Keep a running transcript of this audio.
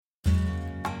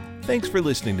Thanks for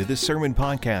listening to this sermon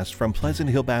podcast from Pleasant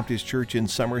Hill Baptist Church in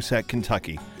Somerset,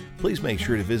 Kentucky. Please make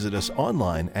sure to visit us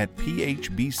online at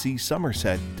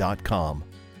phbcsomerset.com.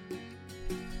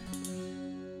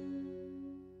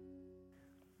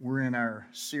 We're in our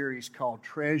series called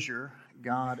Treasure,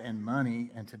 God and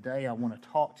Money, and today I want to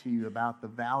talk to you about the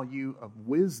value of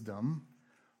wisdom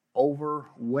over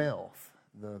wealth.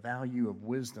 The value of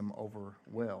wisdom over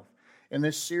wealth. In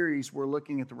this series, we're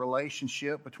looking at the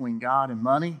relationship between God and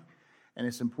money, and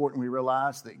it's important we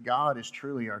realize that God is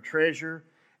truly our treasure,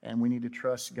 and we need to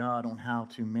trust God on how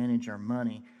to manage our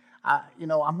money. I'm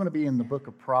going to be in the book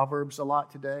of Proverbs a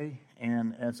lot today,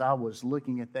 and as I was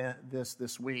looking at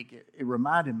this week, it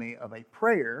reminded me of a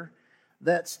prayer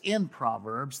that's in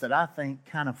Proverbs that I think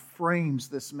kind of frames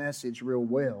this message real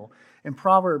well. In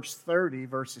Proverbs 30,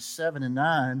 verses 7 and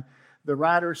 9, the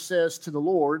writer says to the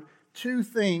Lord, "Two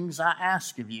things I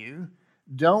ask of you,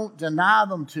 don't deny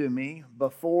them to me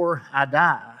before I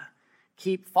die.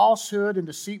 Keep falsehood and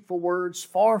deceitful words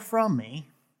far from me."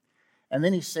 And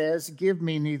then he says, "Give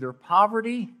me neither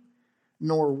poverty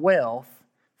nor wealth.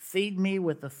 Feed me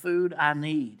with the food I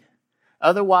need.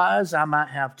 Otherwise, I might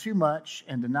have too much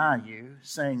and deny you,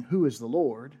 saying, 'Who is the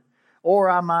Lord?'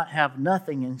 Or I might have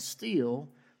nothing and steal,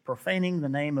 profaning the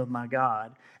name of my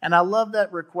God." And I love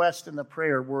that request in the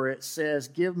prayer where it says,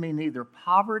 "Give me neither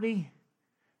poverty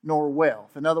nor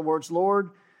wealth." In other words,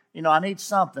 Lord, I need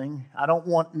something. I don't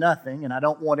want nothing and I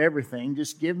don't want everything.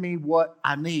 Just give me what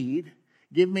I need.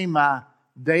 Give me my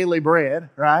daily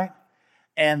bread, right?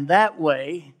 And that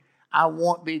way, I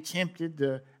won't be tempted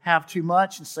to have too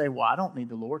much and say, "Well, I don't need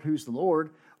the Lord. Who's the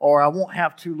Lord?" Or I won't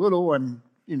have too little and,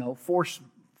 force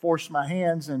my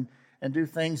hands and do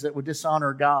things that would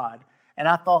dishonor God. And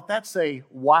I thought that's a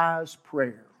wise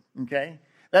prayer, okay?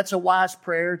 That's a wise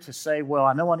prayer to say, well,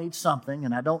 I know I need something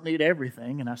and I don't need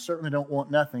everything and I certainly don't want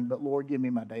nothing, but Lord, give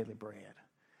me my daily bread.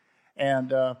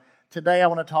 And today I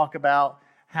want to talk about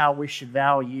how we should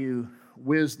value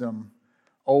wisdom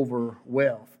over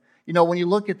wealth. When you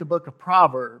look at the book of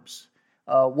Proverbs,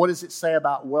 what does it say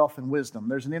about wealth and wisdom?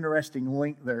 There's an interesting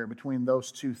link there between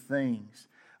those two things.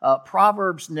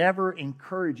 Proverbs never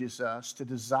encourages us to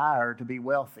desire to be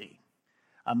wealthy.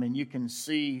 You can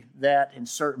see that in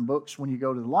certain books when you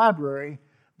go to the library,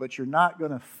 but you're not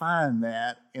going to find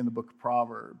that in the book of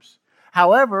Proverbs.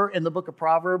 However, in the book of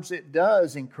Proverbs, it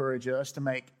does encourage us to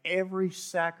make every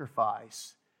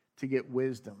sacrifice to get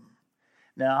wisdom.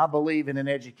 Now, I believe in an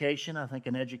education. I think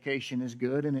an education is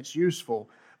good and it's useful,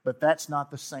 but that's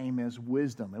not the same as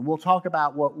wisdom. And we'll talk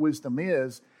about what wisdom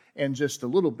is in just a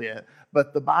little bit,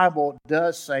 but the Bible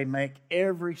does say make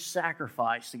every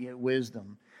sacrifice to get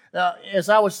wisdom. Now, as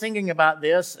I was thinking about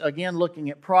this, again, looking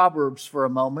at Proverbs for a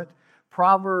moment,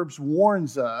 Proverbs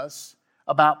warns us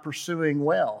about pursuing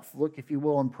wealth. Look, if you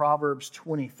will, in Proverbs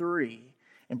 23.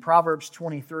 In Proverbs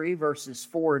 23, verses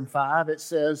 4 and 5, it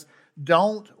says,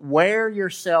 "Don't wear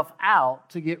yourself out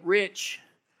to get rich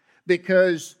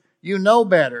because you know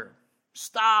better.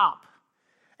 Stop.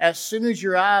 As soon as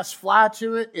your eyes fly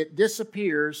to it, it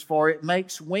disappears, for it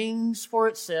makes wings for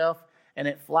itself, and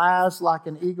it flies like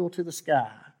an eagle to the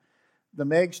sky." The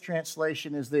Meg's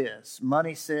translation is this: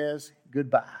 money says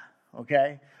goodbye,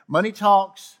 okay? Money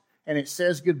talks and it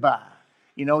says goodbye.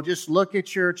 Just look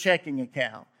at your checking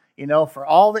account. For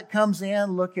all that comes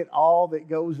in, look at all that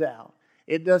goes out.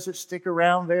 It doesn't stick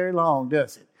around very long,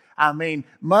 does it?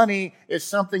 Money is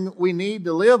something we need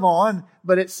to live on,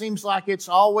 but it seems like it's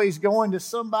always going to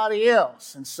somebody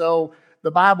else. And so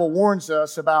the Bible warns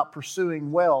us about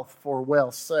pursuing wealth for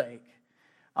wealth's sake.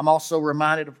 I'm also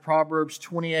reminded of Proverbs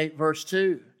 28, verse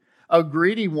 2. "A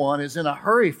greedy one is in a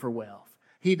hurry for wealth.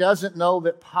 He doesn't know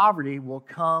that poverty will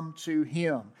come to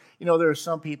him." There are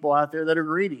some people out there that are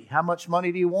greedy. How much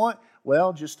money do you want?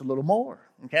 Well, just a little more,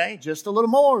 okay? Just a little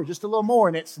more,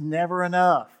 and it's never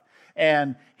enough.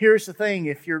 And here's the thing,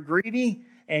 if you're greedy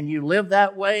and you live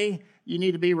that way, you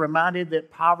need to be reminded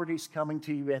that poverty's coming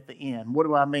to you at the end. What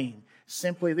do I mean?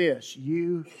 Simply this: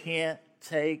 you can't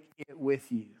take it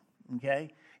with you,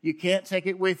 okay? You can't take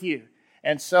it with you.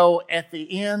 And so at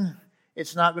the end,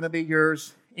 it's not going to be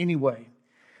yours anyway.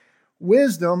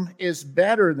 Wisdom is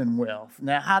better than wealth.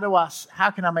 Now, how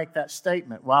can I make that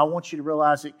statement? Well, I want you to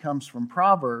realize it comes from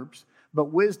Proverbs, but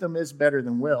wisdom is better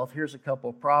than wealth. Here's a couple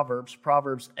of Proverbs.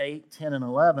 Proverbs 8, 10, and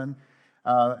 11.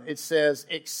 It says,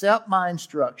 "Accept my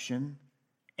instruction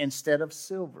instead of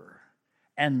silver,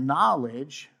 and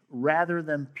knowledge rather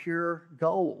than pure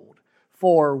gold.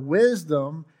 For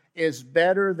wisdom is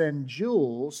better than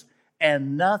jewels,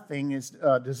 and nothing is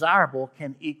desirable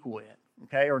can equal it."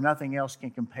 Okay, or nothing else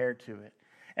can compare to it.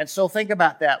 And so think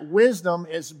about that. Wisdom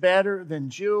is better than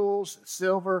jewels,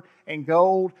 silver, and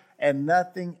gold, and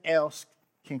nothing else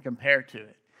can compare to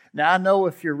it. Now, I know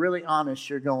if you're really honest,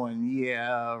 you're going,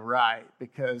 yeah, right,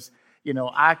 because,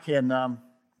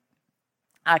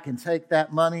 I can take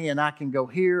that money and I can go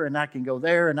here and I can go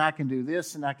there and I can do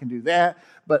this and I can do that.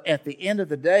 But at the end of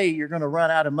the day, you're going to run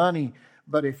out of money.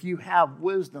 But if you have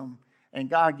wisdom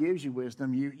and God gives you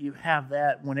wisdom, you have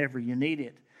that whenever you need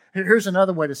it. Here's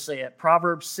another way to say it.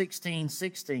 Proverbs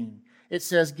 16:16. It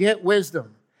says, get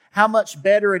wisdom. How much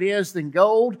better it is than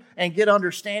gold, and get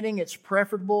understanding. It's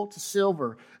preferable to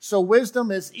silver. So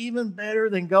wisdom is even better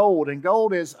than gold. And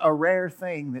gold is a rare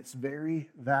thing that's very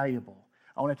valuable.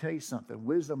 I want to tell you something.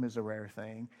 Wisdom is a rare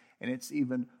thing, and it's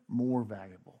even more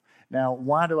valuable. Now,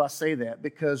 why do I say that?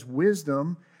 Because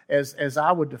wisdom, as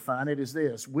I would define it, is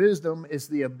this. Wisdom is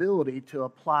the ability to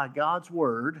apply God's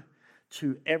word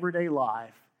to everyday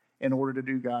life in order to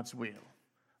do God's will.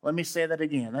 Let me say that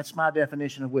again. That's my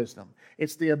definition of wisdom.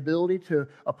 It's the ability to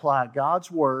apply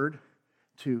God's word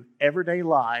to everyday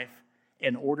life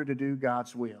in order to do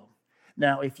God's will.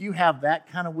 Now, if you have that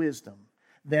kind of wisdom,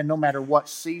 then no matter what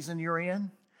season you're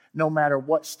in, no matter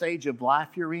what stage of life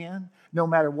you're in, no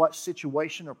matter what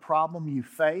situation or problem you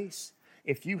face,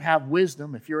 if you have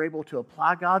wisdom, if you're able to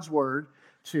apply God's word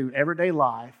to everyday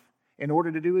life in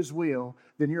order to do His will,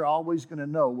 then you're always going to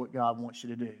know what God wants you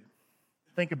to do.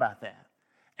 Think about that.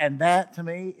 And that, to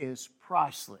me, is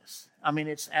priceless. I mean,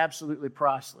 it's absolutely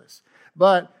priceless.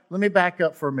 But let me back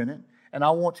up for a minute, and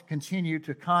I want to continue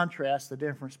to contrast the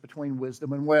difference between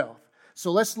wisdom and wealth.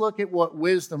 So let's look at what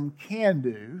wisdom can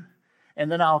do,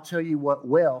 and then I'll tell you what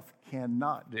wealth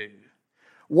cannot do.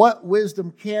 What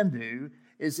wisdom can do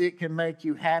is it can make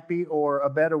you happy, or a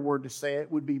better word to say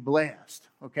it would be blessed.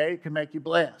 Okay? It can make you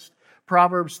blessed.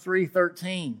 Proverbs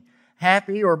 3:13.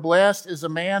 Happy or blessed is a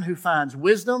man who finds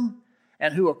wisdom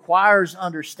and who acquires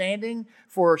understanding,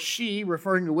 for she,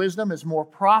 referring to wisdom, is more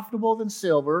profitable than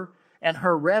silver, and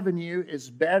her revenue is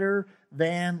better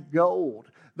than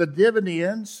gold. The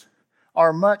dividends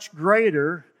are much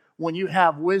greater when you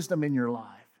have wisdom in your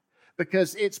life,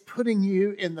 because it's putting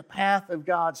you in the path of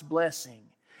God's blessing.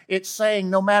 It's saying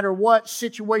no matter what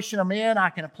situation I'm in,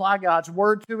 I can apply God's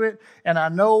word to it, and I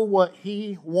know what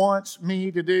He wants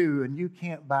me to do, and you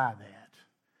can't buy that.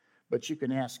 But you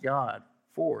can ask God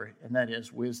for it, and that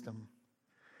is wisdom.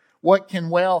 What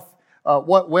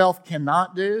wealth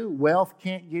cannot do? Wealth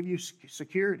can't give you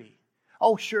security.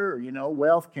 Oh, sure,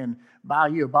 wealth can buy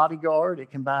you a bodyguard.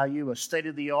 It can buy you a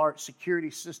state-of-the-art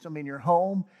security system in your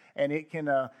home, and it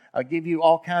can give you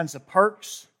all kinds of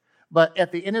perks. But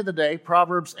at the end of the day,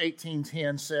 Proverbs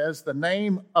 18:10 says, the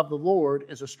name of the Lord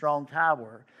is a strong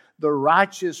tower. The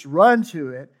righteous run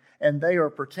to it, and they are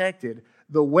protected.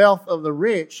 The wealth of the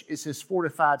rich is his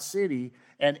fortified city,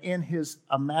 and in his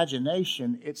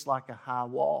imagination, it's like a high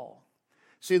wall.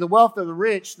 See, the wealth of the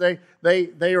rich, they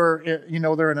are,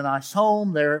 they're in a nice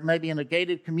home. They're maybe in a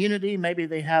gated community. Maybe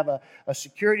they have a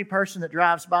security person that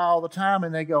drives by all the time,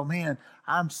 and they go, man,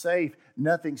 I'm safe.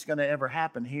 Nothing's going to ever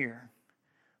happen here.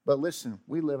 But listen,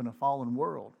 we live in a fallen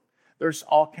world. There's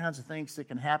all kinds of things that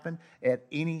can happen at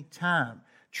any time.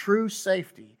 True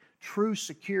safety, true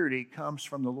security comes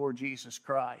from the Lord Jesus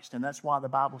Christ. And that's why the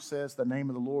Bible says the name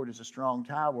of the Lord is a strong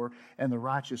tower, and the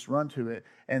righteous run to it,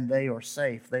 and they are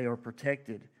safe, they are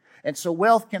protected. And so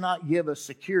wealth cannot give us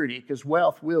security, because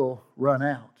wealth will run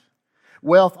out.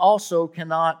 Wealth also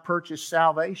cannot purchase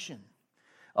salvation.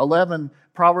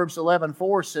 Proverbs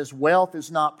 11:4 says, wealth is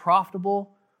not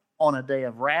profitable on a day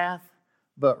of wrath,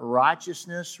 but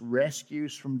righteousness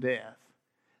rescues from death.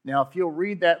 Now, if you'll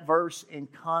read that verse in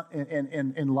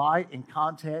light, in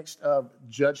context of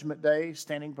Judgment Day,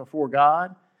 standing before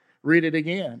God, read it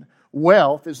again.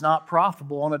 Wealth is not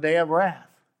profitable on a day of wrath.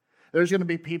 There's going to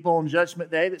be people on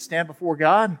Judgment Day that stand before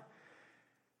God,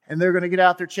 and they're going to get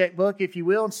out their checkbook, if you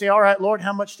will, and say, all right, Lord,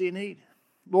 how much do you need?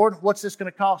 Lord, what's this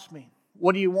going to cost me?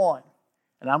 What do you want?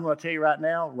 And I'm going to tell you right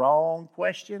now, wrong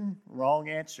question, wrong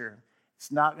answer.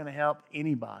 It's not going to help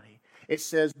anybody. It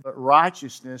says, but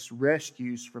righteousness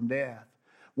rescues from death.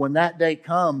 When that day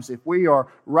comes, if we are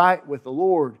right with the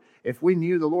Lord, if we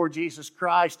knew the Lord Jesus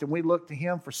Christ and we look to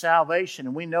Him for salvation,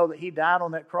 and we know that He died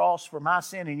on that cross for my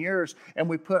sin and yours, and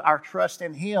we put our trust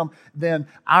in Him, then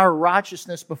our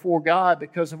righteousness before God,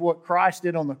 because of what Christ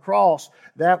did on the cross,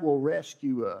 that will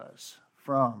rescue us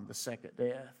from the second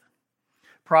death.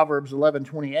 Proverbs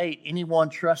 11:28, anyone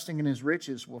trusting in his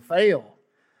riches will fail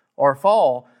or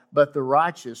fall, but the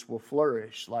righteous will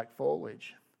flourish like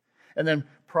foliage. And then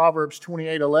Proverbs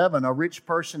 28:11, a rich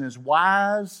person is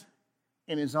wise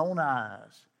in his own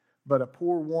eyes, but a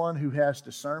poor one who has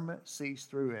discernment sees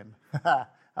through him.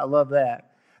 I love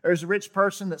that. There's a rich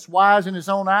person that's wise in his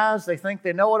own eyes. They think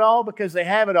they know it all because they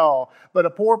have it all. But a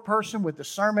poor person with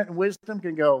discernment and wisdom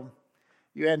can go,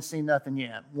 you hadn't seen nothing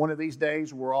yet. One of these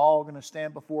days, we're all going to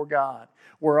stand before God.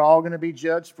 We're all going to be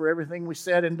judged for everything we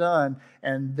said and done.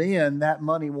 And then that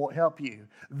money won't help you.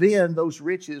 Then those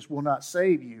riches will not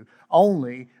save you.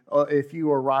 Only if you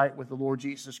are right with the Lord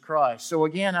Jesus Christ. So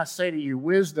again, I say to you,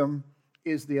 wisdom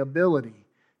is the ability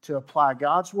to apply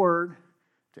God's word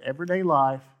to everyday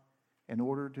life in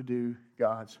order to do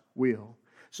God's will.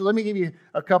 So let me give you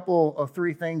a couple of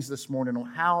 3 things this morning on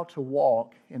how to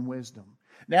walk in wisdom.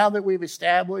 Now that we've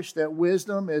established that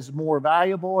wisdom is more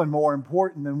valuable and more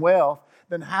important than wealth,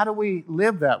 then how do we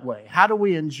live that way? How do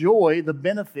we enjoy the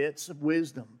benefits of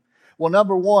wisdom? Well,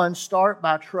 number 1, start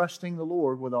by trusting the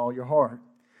Lord with all your heart.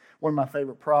 One of my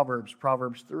favorite Proverbs,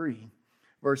 Proverbs 3,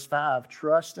 verse 5,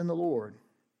 trust in the Lord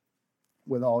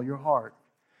with all your heart,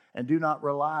 and do not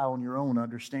rely on your own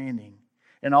understanding.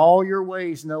 In all your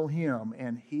ways know Him,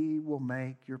 and He will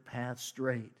make your path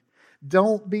straight.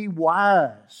 Don't be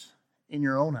wise in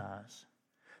your own eyes.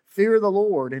 Fear the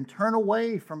Lord and turn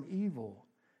away from evil.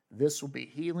 This will be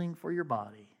healing for your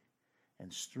body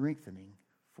and strengthening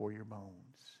for your bones.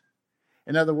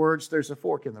 In other words, there's a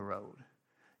fork in the road.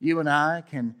 You and I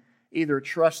can either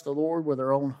trust the Lord with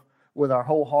our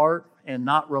whole heart and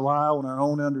not rely on our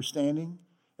own understanding.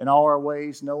 In all our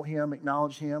ways, know Him,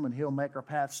 acknowledge Him, and He'll make our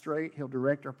path straight. He'll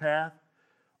direct our path.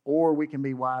 Or we can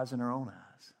be wise in our own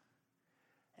eyes.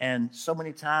 And so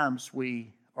many times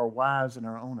we are wise in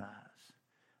our own eyes.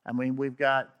 I mean, we've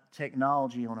got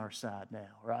technology on our side now,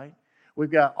 right? We've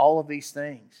got all of these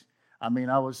things. I mean,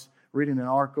 I was reading an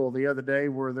article the other day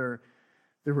where they're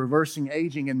reversing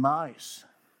aging in mice.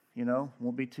 You know,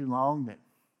 won't be too long that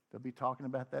they'll be talking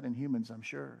about that in humans, I'm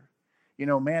sure. You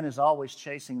know, man is always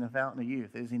chasing the fountain of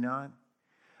youth, is he not?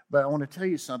 But I want to tell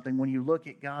you something. When you look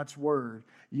at God's Word,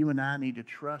 you and I need to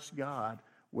trust God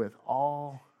with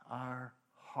all our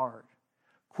heart.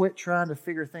 Quit trying to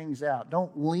figure things out.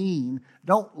 Don't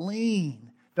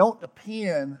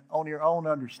depend on your own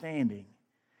understanding.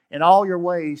 In all your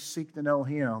ways, seek to know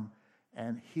Him,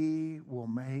 and He will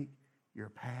make your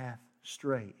path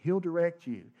straight. He'll direct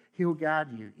you. He'll guide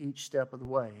you each step of the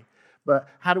way. But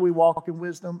how do we walk in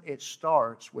wisdom? It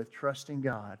starts with trusting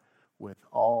God with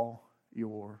all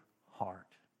your heart.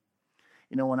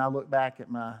 You know, when I look back at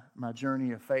my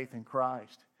journey of faith in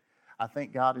Christ, I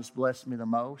think God has blessed me the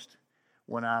most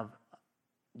when I've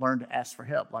learned to ask for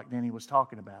help, like Danny was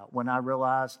talking about. When I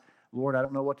realize, Lord, I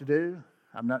don't know what to do.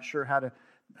 I'm not sure how to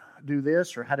do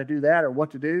this or how to do that or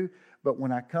what to do. But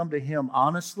when I come to Him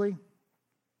honestly,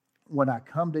 when I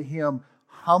come to Him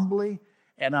humbly,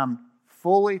 and I'm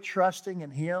fully trusting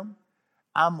in Him,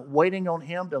 I'm waiting on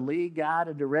Him to lead, guide,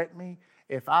 and direct me.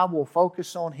 If I will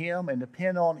focus on Him and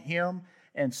depend on Him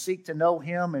and seek to know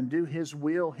Him and do His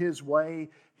will, His way,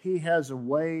 He has a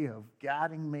way of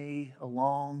guiding me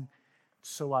along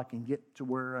so I can get to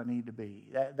where I need to be.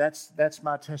 That's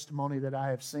my testimony that I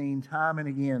have seen time and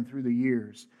again through the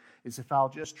years, is if I'll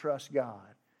just trust God,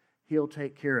 He'll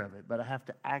take care of it. But I have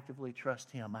to actively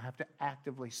trust Him. I have to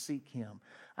actively seek Him.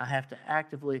 I have to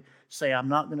actively say, I'm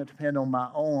not going to depend on my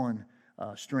own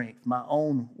strength, my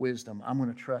own wisdom. I'm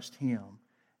going to trust Him,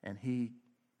 and He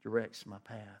directs my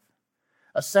path.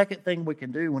 A second thing we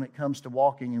can do when it comes to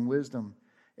walking in wisdom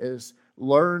is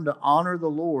learn to honor the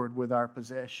Lord with our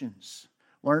possessions.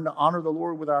 Learn to honor the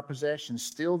Lord with our possessions.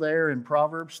 Still there in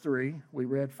Proverbs 3, we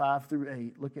read 5 through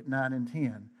 8. Look at 9 and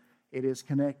 10. It is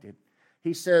connected.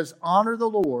 He says, honor the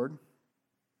Lord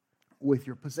with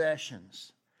your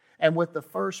possessions and with the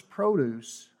first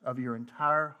produce of your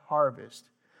entire harvest.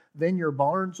 Then your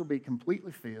barns will be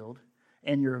completely filled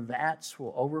and your vats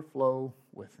will overflow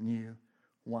with new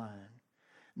wine.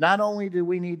 Not only do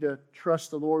we need to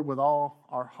trust the Lord with all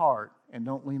our heart and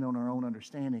don't lean on our own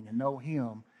understanding and know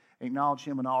Him, acknowledge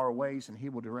Him in all our ways, and He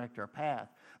will direct our path.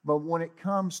 But when it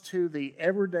comes to the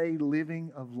everyday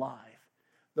living of life,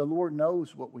 the Lord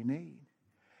knows what we need.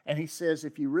 And He says,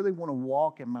 if you really want to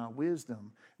walk in my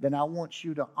wisdom, then I want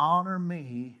you to honor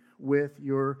me with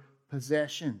your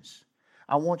possessions.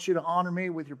 I want you to honor me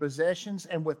with your possessions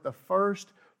and with the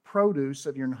first produce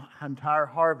of your entire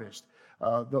harvest.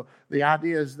 The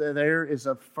idea is that there is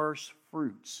of first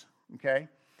fruits, okay?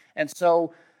 And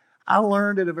so I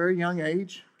learned at a very young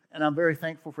age, and I'm very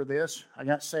thankful for this. I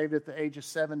got saved at the age of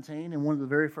 17, and one of the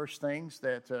very first things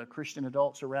that Christian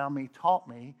adults around me taught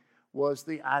me was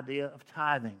the idea of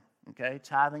tithing, okay?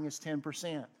 Tithing is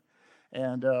 10%.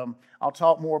 And I'll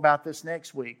talk more about this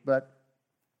next week, but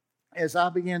as I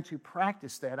began to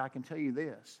practice that, I can tell you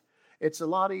this. It's a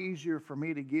lot easier for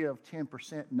me to give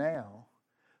 10% now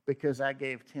because I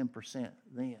gave 10%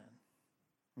 then.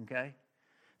 Okay?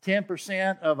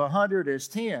 10% of 100 is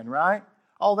 10, right?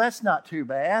 Oh, that's not too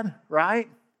bad, right?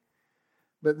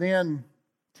 But then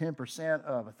 10%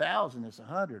 of 1,000 is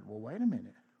 100. Well, wait a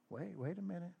minute. Wait a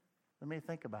minute. Let me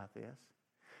think about this.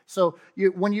 So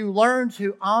when you learn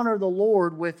to honor the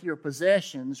Lord with your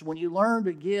possessions, when you learn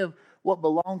to give what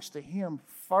belongs to Him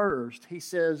first, He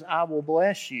says, I will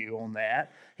bless you on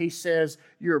that. He says,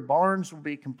 your barns will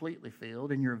be completely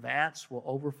filled and your vats will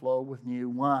overflow with new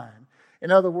wine.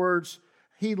 In other words,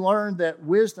 he learned that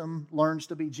wisdom learns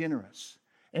to be generous.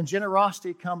 And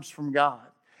generosity comes from God.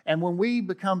 And when we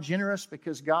become generous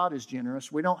because God is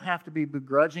generous, we don't have to be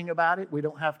begrudging about it. We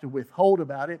don't have to withhold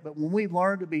about it. But when we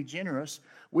learn to be generous,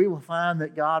 we will find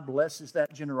that God blesses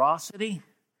that generosity.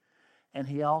 And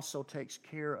He also takes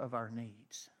care of our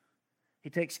needs.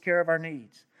 He takes care of our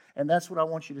needs. And that's what I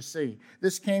want you to see.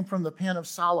 This came from the pen of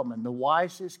Solomon, the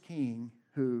wisest king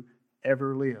who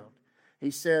ever lived.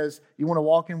 He says, you want to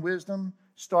walk in wisdom?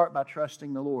 Start by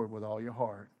trusting the Lord with all your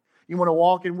heart. You want to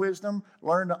walk in wisdom?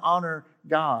 Learn to honor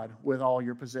God with all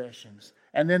your possessions.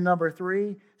 And then number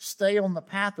 3, stay on the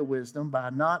path of wisdom by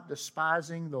not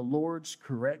despising the Lord's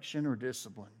correction or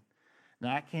discipline.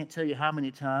 Now, I can't tell you how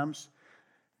many times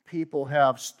people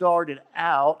have started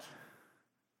out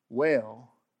well,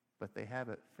 but they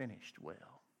haven't finished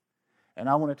well. And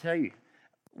I want to tell you,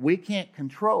 we can't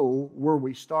control where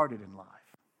we started in life.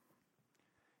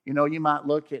 You know, you might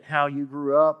look at how you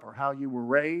grew up or how you were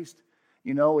raised.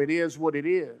 You know, it is what it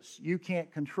is. You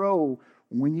can't control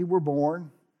when you were born,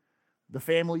 the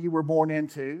family you were born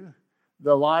into,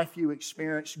 the life you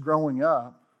experienced growing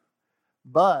up,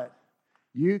 but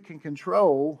you can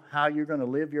control how you're going to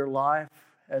live your life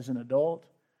as an adult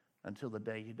until the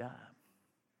day you die.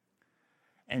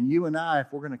 And you and I,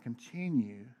 if we're going to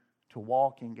continue to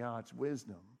walk in God's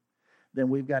wisdom, then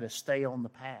we've got to stay on the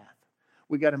path.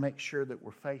 We've got to make sure that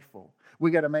we're faithful.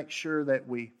 We've got to make sure that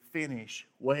we finish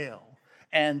well.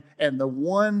 And the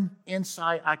one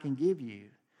insight I can give you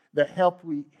that help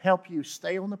you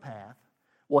stay on the path,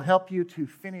 will help you to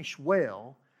finish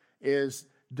well, is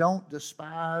don't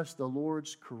despise the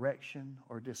Lord's correction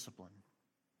or discipline.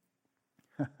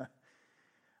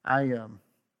 I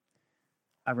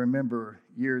remember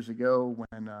years ago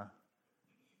when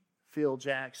Phil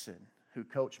Jackson, who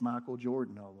coached Michael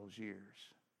Jordan all those years,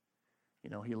 you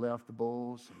know, he left the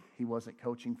Bulls and he wasn't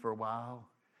coaching for a while.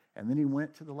 And then he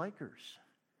went to the Lakers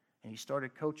and he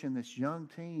started coaching this young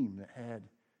team that had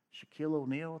Shaquille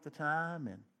O'Neal at the time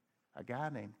and a guy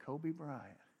named Kobe Bryant,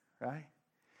 right?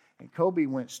 And Kobe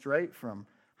went straight from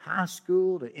high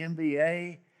school to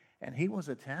NBA, and he was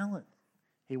a talent.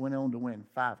 He went on to win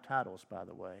 5 titles, by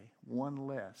the way, 1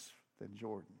 less than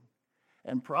Jordan,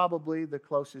 and probably the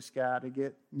closest guy to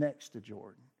get next to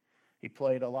Jordan. He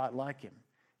played a lot like him.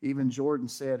 Even Jordan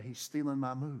said, he's stealing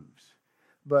my moves.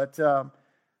 But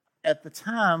at the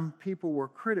time, people were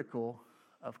critical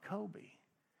of Kobe,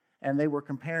 and they were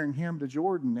comparing him to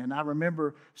Jordan. And I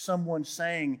remember someone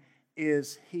saying,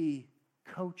 is he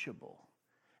coachable?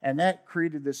 And that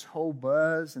created this whole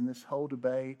buzz and this whole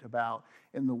debate about,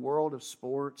 in the world of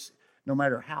sports, no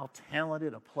matter how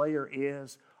talented a player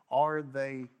is, are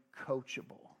they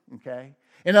coachable? Okay?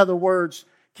 In other words,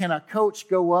 can a coach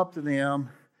go up to them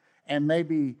and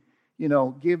maybe, you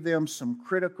know, give them some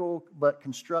critical but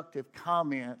constructive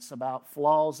comments about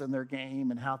flaws in their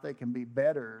game and how they can be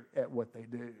better at what they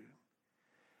do?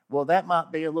 Well, that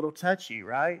might be a little touchy,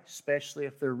 right? Especially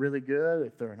if they're really good,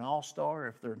 if they're an all-star,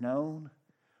 if they're known.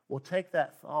 We'll take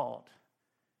that thought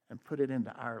and put it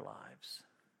into our lives.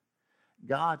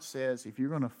 God says, if you're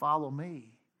going to follow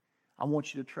me, I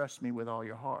want you to trust me with all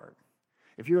your heart.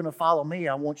 If you're going to follow me,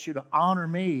 I want you to honor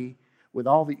me with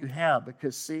all that you have,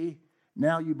 because, see,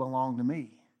 now you belong to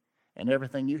me, and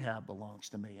everything you have belongs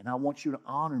to me. And I want you to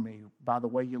honor me by the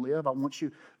way you live. I want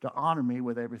you to honor me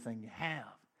with everything you have.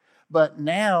 But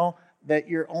now that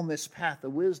you're on this path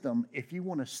of wisdom, if you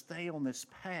want to stay on this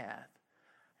path,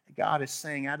 God is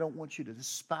saying, I don't want you to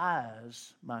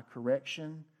despise my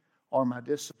correction or my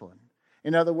discipline.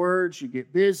 In other words, you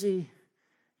get busy,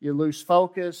 you lose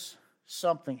focus,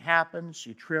 something happens,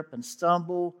 you trip and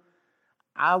stumble.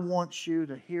 I want you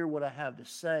to hear what I have to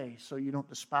say so you don't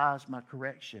despise my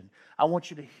correction. I want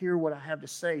you to hear what I have to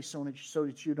say so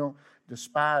that you don't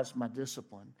despise my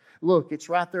discipline. Look, it's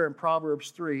right there in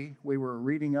Proverbs 3. We were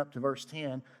reading up to verse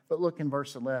 10, but look in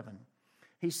verse 11.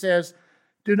 He says,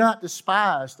 do not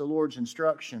despise the Lord's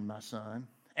instruction, my son,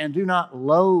 and do not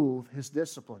loathe his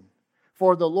discipline.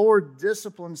 For the Lord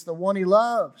disciplines the one he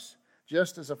loves,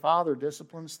 just as a father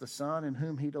disciplines the son in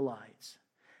whom he delights.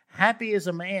 Happy is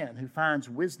a man who finds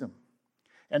wisdom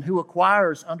and who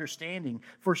acquires understanding,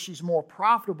 for she's more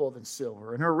profitable than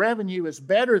silver, and her revenue is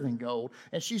better than gold,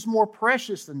 and she's more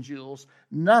precious than jewels.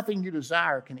 Nothing you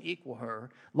desire can equal her.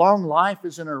 Long life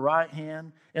is in her right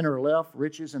hand, in her left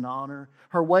riches and honor.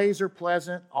 Her ways are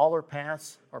pleasant, all her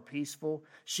paths are peaceful.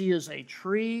 She is a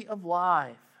tree of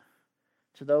life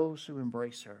to those who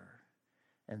embrace her,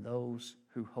 and those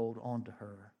who hold on to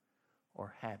her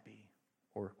are happy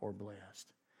or blessed.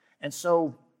 And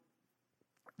so,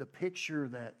 the picture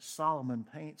that Solomon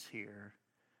paints here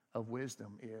of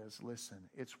wisdom is, listen,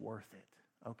 it's worth it,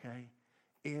 okay?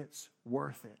 It's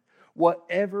worth it.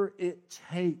 Whatever it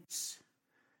takes,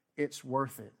 it's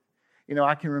worth it. You know,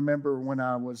 I can remember when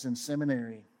I was in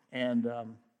seminary, and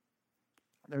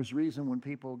there's reason when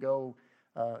people go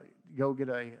get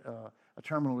a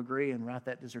terminal degree and write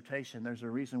that dissertation, there's a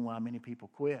reason why many people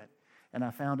quit. And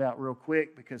I found out real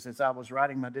quick because as I was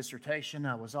writing my dissertation,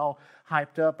 I was all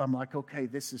hyped up. I'm like, okay,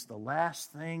 this is the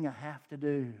last thing I have to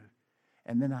do.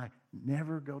 And then I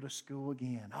never go to school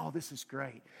again. Oh, this is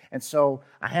great. And so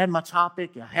I had my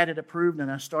topic, I had it approved, and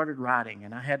I started writing.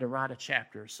 And I had to write a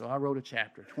chapter. So I wrote a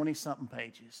chapter, 20-something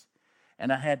pages.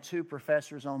 And I had 2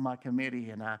 professors on my committee,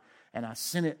 and I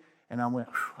sent it. And I went,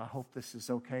 I hope this is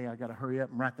okay. I got to hurry up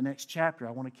and write the next chapter.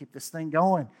 I want to keep this thing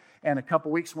going. And a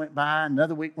couple weeks went by,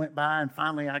 another week went by, and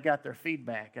finally I got their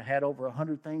feedback. I had over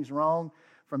 100 things wrong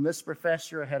from this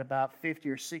professor. I had about 50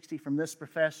 or 60 from this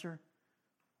professor.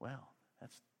 Well,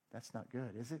 that's not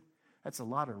good, is it? That's a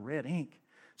lot of red ink.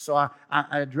 So I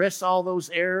address all those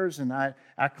errors, and I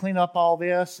clean up all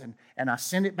this, and I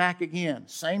send it back again.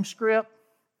 Same script,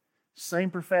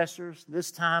 same professors. This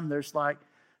time there's like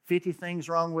 50 things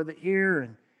wrong with it here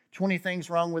and 20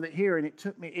 things wrong with it here. And it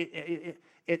took me,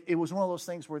 it was one of those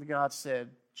things where God said,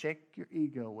 check your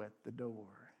ego at the door,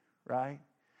 right?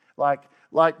 Like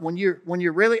when you're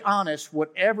really honest,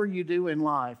 whatever you do in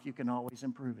life, you can always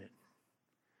improve it.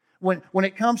 When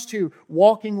it comes to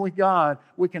walking with God,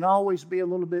 we can always be a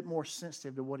little bit more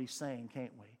sensitive to what He's saying,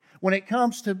 can't we? When it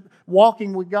comes to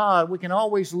walking with God, we can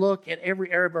always look at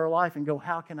every area of our life and go,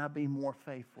 how can I be more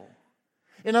faithful?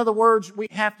 In other words, we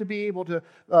have to be able to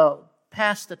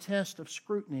pass the test of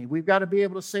scrutiny. We've got to be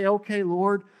able to say, okay,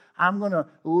 Lord, I'm going to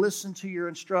listen to your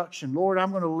instruction. Lord, I'm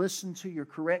going to listen to your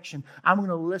correction. I'm going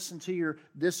to listen to your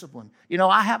discipline. You know,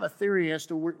 I have a theory as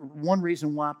to one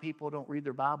reason why people don't read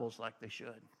their Bibles like they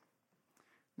should.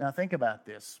 Now, think about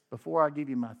this. Before I give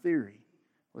you my theory,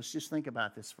 let's just think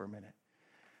about this for a minute.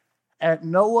 At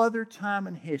no other time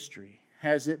in history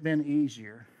has it been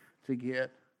easier to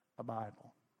get a Bible.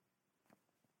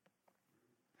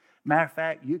 Matter of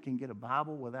fact, you can get a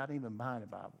Bible without even buying a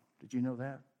Bible. Did you know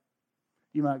that?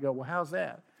 You might go, well, how's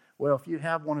that? Well, if you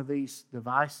have one of these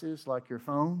devices like your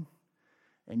phone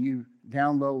and you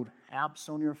download apps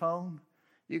on your phone,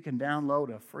 you can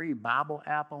download a free Bible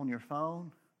app on your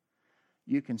phone.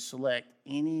 You can select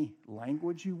any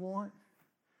language you want.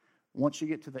 Once you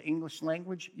get to the English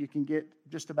language, you can get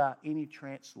just about any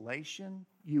translation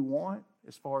you want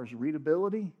as far as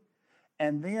readability.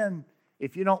 And then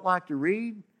if you don't like to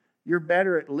read, you're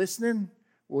better at listening,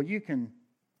 well, you can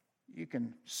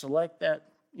select that,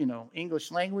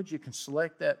 English language. You can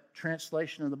select that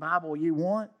translation of the Bible you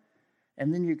want,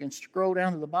 and then you can scroll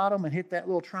down to the bottom and hit that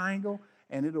little triangle,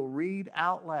 and it'll read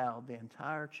out loud the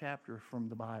entire chapter from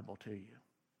the Bible to you.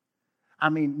 I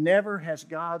mean, never has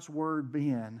God's Word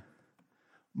been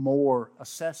more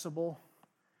accessible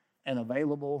and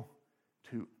available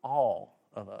to all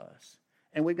of us.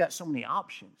 And we've got so many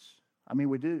options. I mean,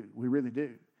 we do. We really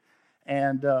do.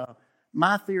 And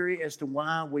my theory as to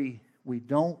why we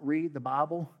don't read the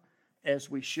Bible as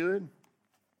we should,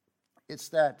 it's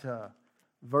that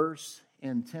verse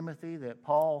in Timothy that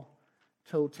Paul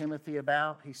told Timothy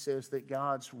about. He says that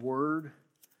God's Word,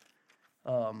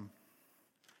 hang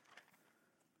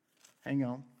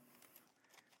on,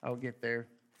 I'll get there.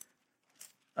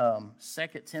 2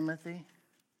 Timothy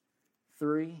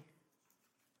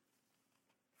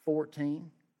 3:14,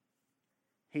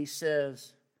 he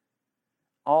says,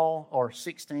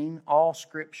 16, all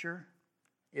Scripture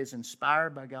is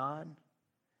inspired by God,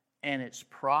 and it's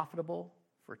profitable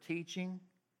for teaching,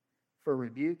 for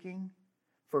rebuking,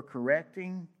 for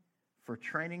correcting, for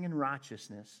training in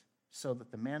righteousness, so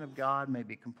that the man of God may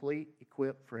be complete,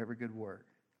 equipped for every good work.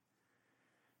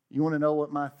 You want to know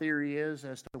what my theory is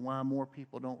as to why more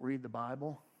people don't read the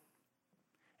Bible?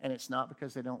 And it's not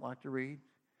because they don't like to read.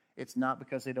 It's not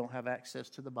because they don't have access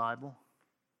to the Bible.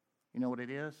 You know what it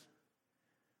is?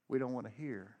 We don't want to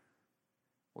hear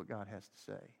what God has to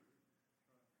say.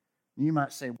 You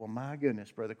might say, well, my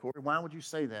goodness, Brother Corey, why would you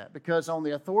say that? Because on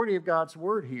the authority of God's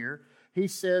Word here, he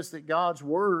says that God's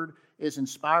Word is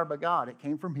inspired by God. It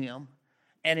came from Him.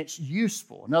 and it's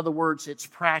useful. In other words, it's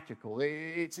practical.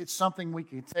 It's something we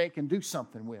can take and do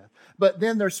something with. But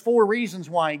then there's 4 reasons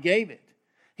why he gave it.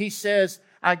 He says,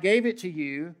 I gave it to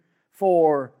you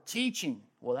for teaching.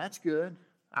 Well, that's good.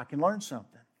 I can learn something.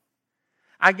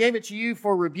 I gave it to you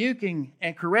for rebuking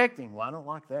and correcting. Well, I don't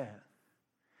like that.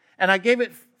 And I gave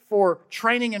it for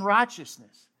training in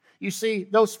righteousness. You see,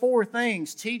 those 4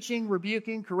 things, teaching,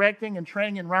 rebuking, correcting, and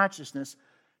training in righteousness,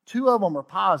 2 of them are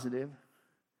positive,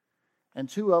 and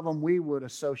 2 of them we would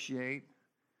associate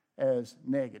as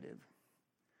negative.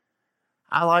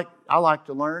 I like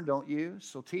to learn, don't you?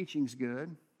 So teaching's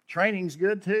good. Training's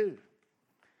good too.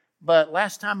 But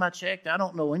last time I checked, I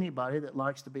don't know anybody that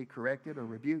likes to be corrected or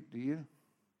rebuked, do you?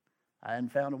 I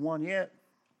hadn't found one yet.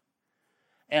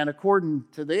 And according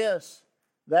to this,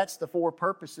 that's the 4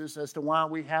 purposes as to why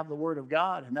we have the Word of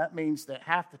God. And that means that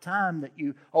half the time that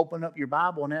you open up your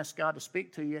Bible and ask God to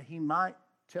speak to you, He might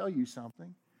tell you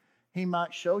something. He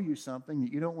might show you something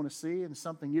that you don't want to see and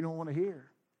something you don't want to hear.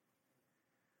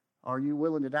 Are you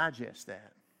willing to digest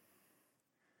that?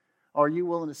 Are you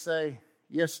willing to say,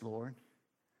 yes, Lord?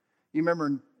 You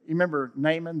remember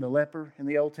Naaman, the leper in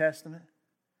the Old Testament?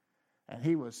 And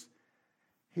he was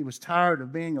tired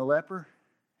of being a leper,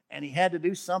 and he had to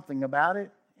do something about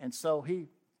it. And so he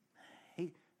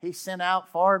sent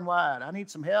out far and wide. I need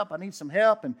some help. I need some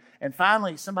help. And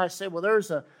finally somebody said, well,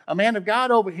 there's a man of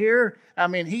God over here. I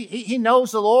mean, he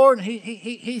knows the Lord, and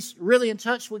he's really in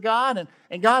touch with God,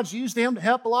 and God's used him to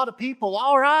help a lot of people.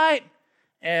 All right.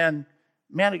 And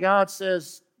man of God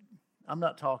says, I'm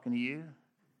not talking to you.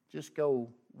 Just go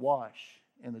wash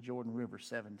in the Jordan River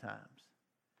 7 times.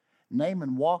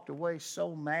 Naaman walked away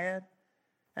so mad,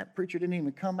 that preacher didn't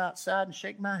even come outside and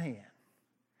shake my hand.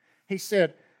 He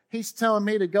said, he's telling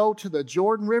me to go to the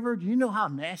Jordan River. Do you know how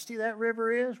nasty that river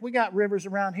is? We got rivers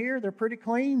around here. They're pretty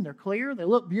clean. They're clear. They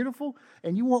look beautiful.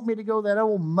 And you want me to go that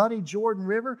old muddy Jordan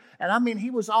River? And I mean,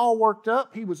 he was all worked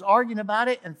up. He was arguing about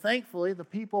it. And thankfully, the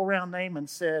people around Naaman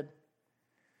said,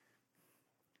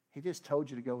 he just told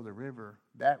you to go to the river,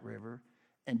 that river,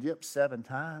 and dip 7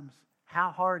 times. How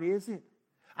hard is it?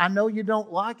 I know you don't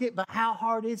like it, but how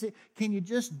hard is it? Can you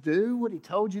just do what he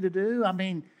told you to do? I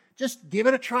mean, just give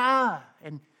it a try.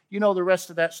 And you know the rest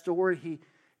of that story. He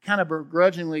kind of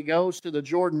begrudgingly goes to the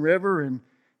Jordan River and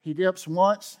he dips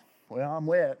once. Well, I'm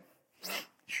wet.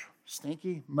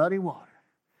 Stinky, muddy water.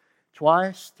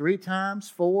 Twice, 3 times,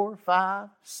 4, 5,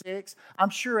 6. I'm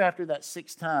sure after that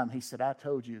 6th time, he said, I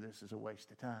told you this is a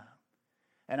waste of time.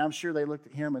 And I'm sure they looked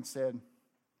at him and said,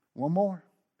 one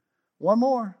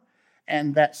more.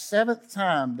 And that 7th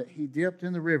time that he dipped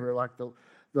in the river, like the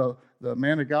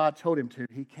man of God told him to,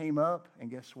 he came up,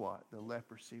 and guess what? The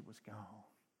leprosy was gone.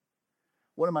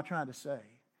 What am I trying to say?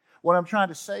 What I'm trying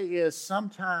to say is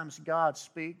sometimes God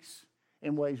speaks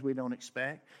in ways we don't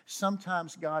expect.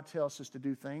 Sometimes God tells us to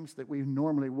do things that we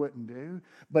normally wouldn't do.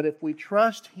 But if we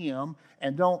trust Him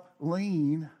and don't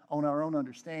lean on our own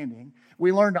understanding,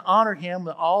 we learn to honor Him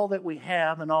with all that we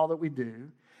have and all that we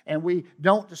do, and we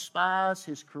don't despise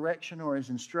His correction or His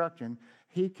instruction,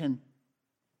 He can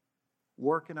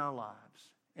work in our lives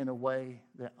in a way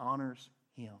that honors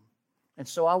Him. And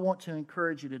so I want to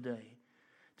encourage you today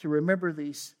to remember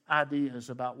these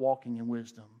ideas about walking in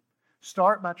wisdom.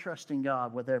 Start by trusting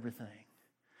God with everything.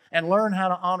 And learn how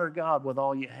to honor God with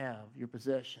all you have, your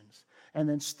possessions. And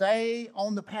then stay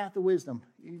on the path of wisdom.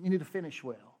 You need to finish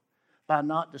well by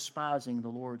not despising the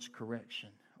Lord's correction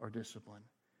or discipline.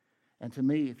 And to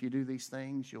me, if you do these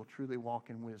things, you'll truly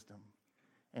walk in wisdom.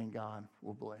 And God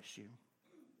will bless you.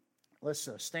 Let's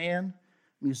stand.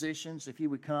 Musicians, if you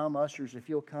would come. Ushers, if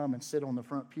you'll come and sit on the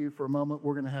front pew for a moment.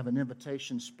 We're going to have an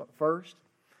invitation first.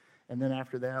 And then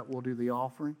after that, we'll do the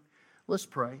offering. Let's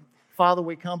pray. Father,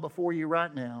 we come before you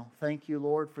right now. Thank you,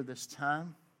 Lord, for this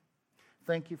time.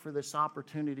 Thank you for this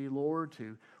opportunity, Lord,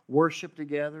 to worship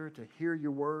together, to hear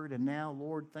your word. And now,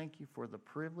 Lord, thank you for the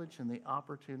privilege and the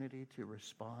opportunity to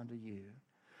respond to you.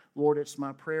 Lord, it's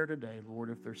my prayer today, Lord,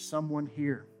 if there's someone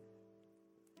here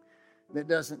that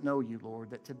doesn't know you, Lord,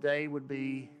 that today would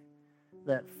be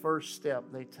that first step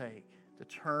they take to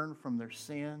turn from their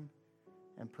sin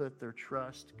and put their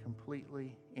trust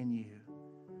completely in you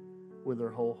with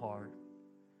their whole heart.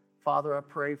 Father, I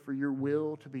pray for your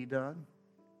will to be done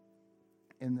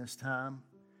in this time.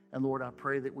 And Lord, I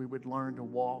pray that we would learn to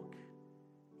walk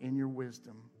in your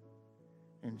wisdom.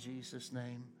 In Jesus'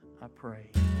 name I pray.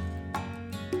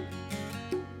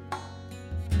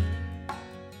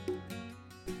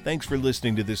 Thanks for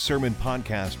listening to this sermon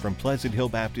podcast from Pleasant Hill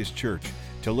Baptist Church.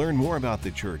 To learn more about the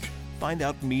church, find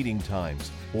out meeting times,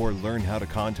 or learn how to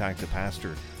contact the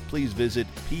pastor, please visit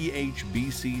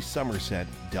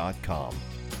phbcsomerset.com.